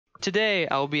Today,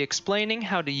 I'll be explaining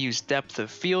how to use depth of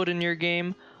field in your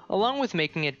game, along with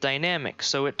making it dynamic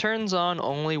so it turns on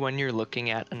only when you're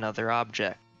looking at another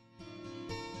object.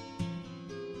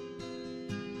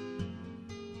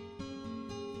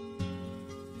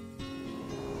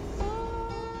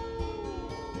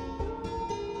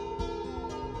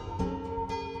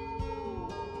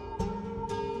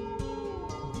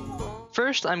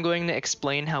 First, I'm going to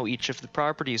explain how each of the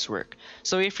properties work.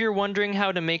 So if you're wondering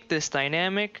how to make this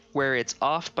dynamic, where it's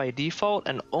off by default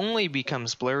and only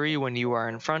becomes blurry when you are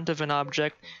in front of an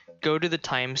object, go to the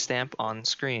timestamp on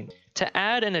screen. To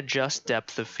add and adjust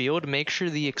depth of field, make sure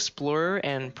the Explorer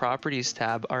and Properties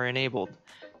tab are enabled.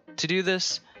 To do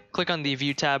this, click on the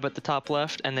View tab at the top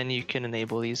left, and then you can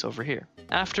enable these over here.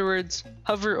 Afterwards,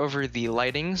 hover over the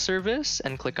Lighting service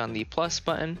and click on the plus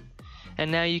button. And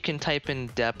now you can type in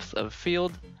depth of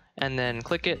field and then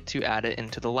click it to add it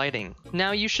into the lighting.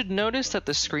 Now you should notice that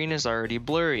the screen is already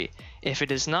blurry. If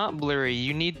it is not blurry,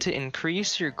 you need to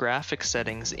increase your graphics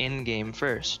settings in-game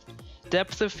first.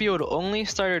 Depth of field only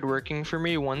started working for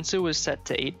me once it was set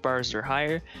to 8 bars or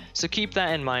higher, so keep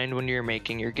that in mind when you're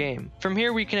making your game. From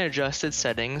here we can adjust its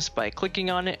settings by clicking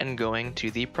on it and going to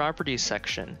the Properties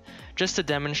section. Just to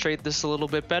demonstrate this a little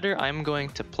bit better, I'm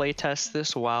going to playtest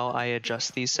this while I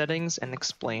adjust these settings and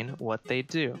explain what they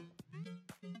do.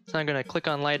 So I'm going to click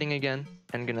on lighting again,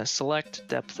 and going to select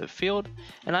depth of field,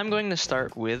 and I'm going to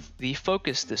start with the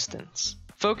focus distance.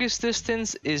 Focus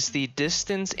distance is the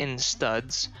distance in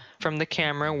studs from the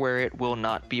camera where it will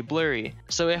not be blurry.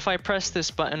 So if I press this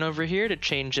button over here to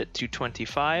change it to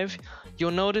 25,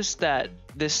 you'll notice that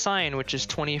this sign, which is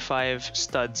 25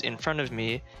 studs in front of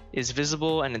me, is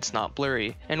visible and it's not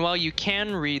blurry. And while you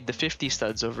can read the 50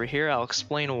 studs over here, I'll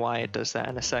explain why it does that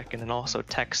in a second, and also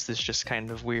text is just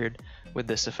kind of weird with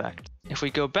this effect. If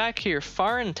we go back here,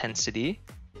 FarIntensity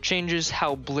changes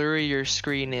how blurry your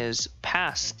screen is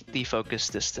past the focus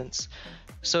distance.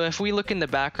 So if we look in the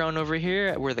background over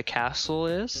here where the castle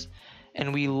is,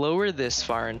 and we lower this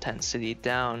FarIntensity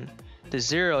down to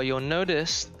 0, you'll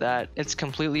notice that it's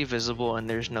completely visible and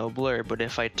there's no blur. But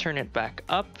if I turn it back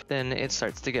up, then it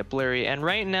starts to get blurry. And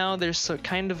right now there's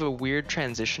kind of a weird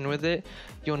transition with it.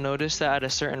 You'll notice that at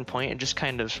a certain point, it just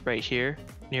kind of right here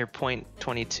near point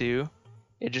 22,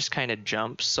 it just kind of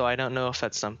jumps, so I don't know if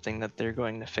that's something that they're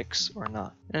going to fix or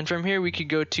not. And from here we could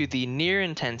go to the near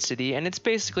intensity, and it's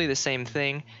basically the same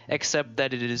thing, except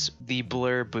that it is the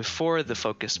blur before the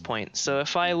focus point. So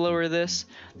if I lower this,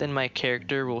 then my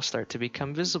character will start to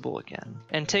become visible again.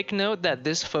 And take note that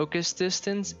this focus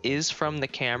distance is from the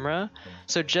camera,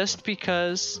 so just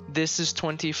because this is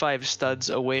 25 studs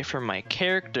away from my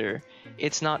character,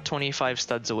 it's not 25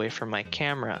 studs away from my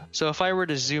camera. So if I were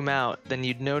to zoom out, then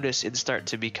you'd notice it'd start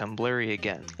to become blurry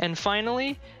again. And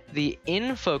finally, the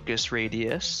in-focus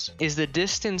radius is the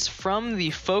distance from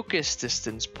the focus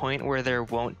distance point where there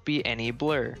won't be any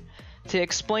blur. To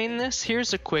explain this,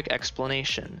 here's a quick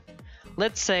explanation.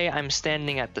 Let's say I'm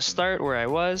standing at the start where I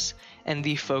was, and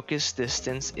the focus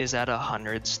distance is at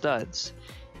 100 studs.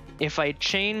 If I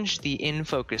change the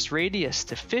in-focus radius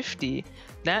to 50,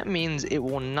 that means it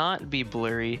will not be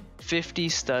blurry 50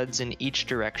 studs in each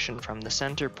direction from the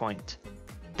center point.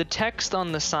 The text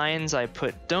on the signs I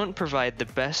put don't provide the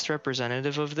best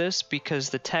representative of this because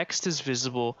the text is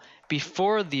visible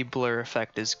before the blur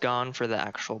effect is gone for the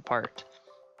actual part.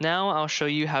 Now I'll show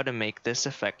you how to make this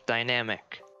effect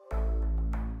dynamic.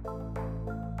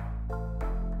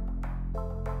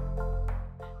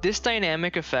 This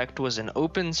dynamic effect was an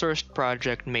open-sourced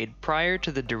project made prior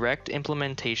to the direct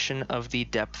implementation of the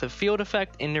depth of field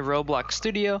effect into ROBLOX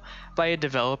Studio by a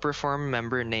developer forum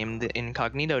member named the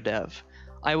Incognito Dev.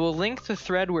 I will link the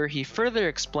thread where he further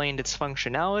explained its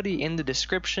functionality in the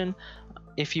description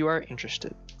if you are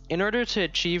interested. In order to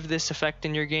achieve this effect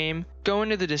in your game, go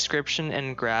into the description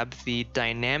and grab the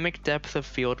dynamic depth of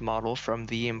field model from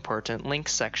the important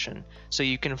links section so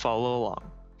you can follow along.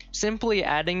 Simply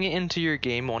adding it into your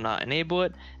game will not enable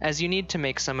it, as you need to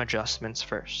make some adjustments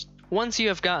first. Once you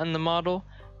have gotten the model,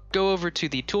 go over to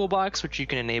the toolbox, which you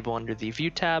can enable under the View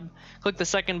tab, click the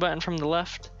second button from the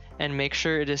left, and make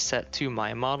sure it is set to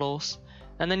My Models,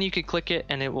 and then you can click it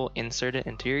and it will insert it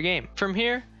into your game. From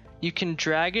here, you can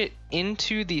drag it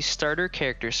into the starter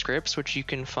character scripts, which you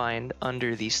can find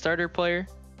under the starter player.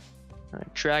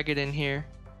 Drag it in here.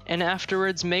 And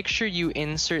afterwards, make sure you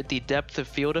insert the depth of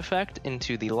field effect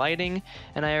into the lighting,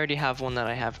 and I already have one that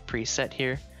I have preset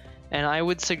here. And I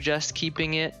would suggest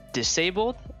keeping it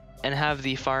disabled and have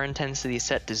the far intensity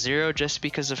set to 0 just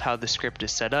because of how the script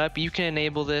is set up. You can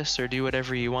enable this or do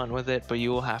whatever you want with it, but you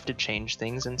will have to change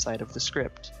things inside of the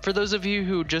script. For those of you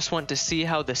who just want to see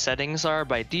how the settings are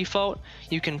by default,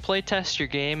 you can playtest your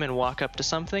game and walk up to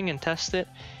something and test it.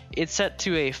 It's set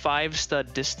to a 5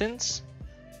 stud distance.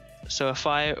 So if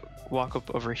I walk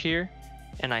up over here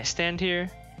and I stand here,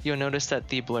 you'll notice that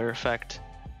the blur effect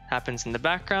happens in the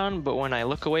background, but when I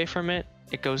look away from it,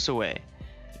 it goes away.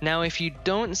 Now, if you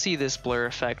don't see this blur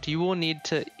effect, you will need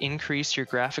to increase your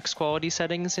graphics quality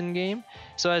settings in game.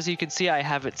 So as you can see, I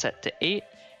have it set to 8,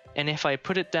 and if I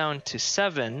put it down to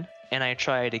 7 and I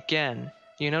try it again,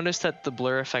 you notice that the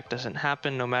blur effect doesn't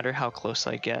happen no matter how close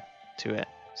I get to it.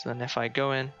 So then if I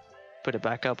go in, put it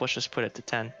back up, let's just put it to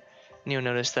 10. And you'll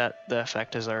notice that the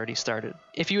effect has already started.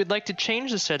 If you would like to change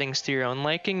the settings to your own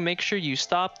liking, make sure you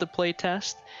stop the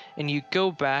playtest and you go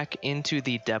back into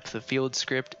the depth of field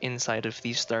script inside of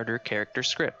the starter character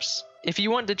scripts. If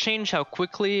you want to change how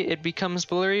quickly it becomes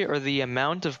blurry or the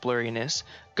amount of blurriness,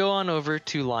 go on over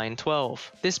to line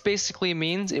 12. This basically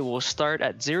means it will start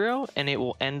at 0 and it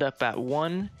will end up at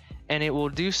 1, and it will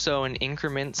do so in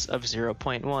increments of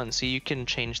 0.1, so you can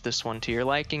change this one to your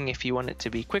liking if you want it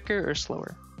to be quicker or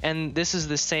slower. And this is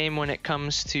the same when it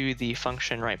comes to the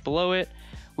function right below it,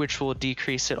 which will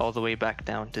decrease it all the way back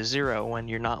down to 0 when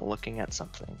you're not looking at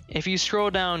something. If you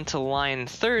scroll down to line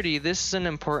 30, this is an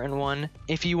important one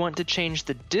if you want to change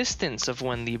the distance of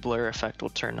when the blur effect will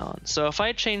turn on. So if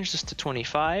I change this to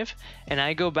 25 and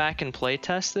I go back and play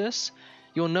test this,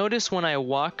 you'll notice when I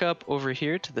walk up over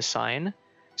here to the sign,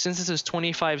 since this is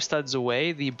 25 studs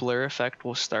away, the blur effect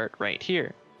will start right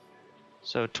here.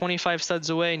 So 25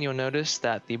 studs away, and you'll notice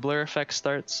that the blur effect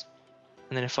starts.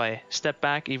 And then if I step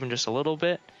back even just a little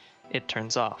bit, it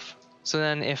turns off. So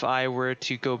then if I were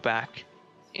to go back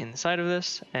inside of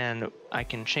this, and I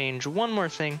can change one more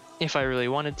thing if I really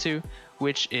wanted to,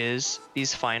 which is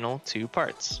these final 2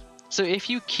 parts. So if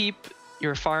you keep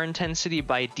your far intensity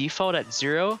by default at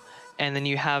 0, and then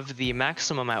you have the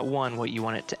maximum at 1, what you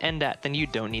want it to end at, then you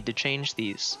don't need to change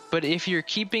these. But if you're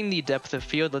keeping the depth of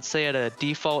field, let's say at a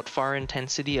default far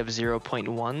intensity of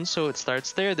 0.1, so it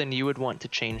starts there, then you would want to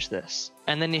change this.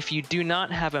 And then if you do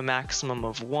not have a maximum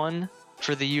of 1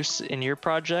 for the use in your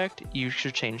project, you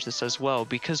should change this as well,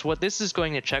 because what this is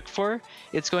going to check for,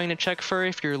 it's going to check for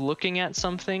if you're looking at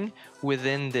something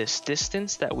within this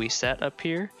distance that we set up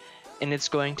here, and it's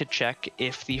going to check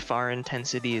if the far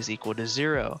intensity is equal to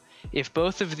 0. If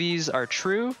both of these are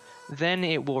true, then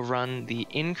it will run the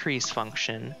increase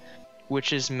function,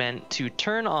 which is meant to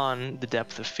turn on the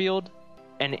depth of field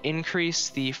and increase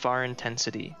the far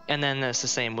intensity. And then that's the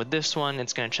same with this one.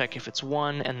 It's going to check if it's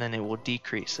 1, and then it will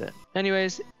decrease it.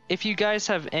 Anyways, if you guys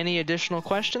have any additional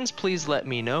questions, please let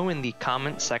me know in the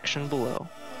comment section below.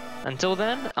 Until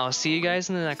then, I'll see you guys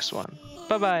in the next one.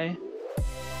 Bye bye!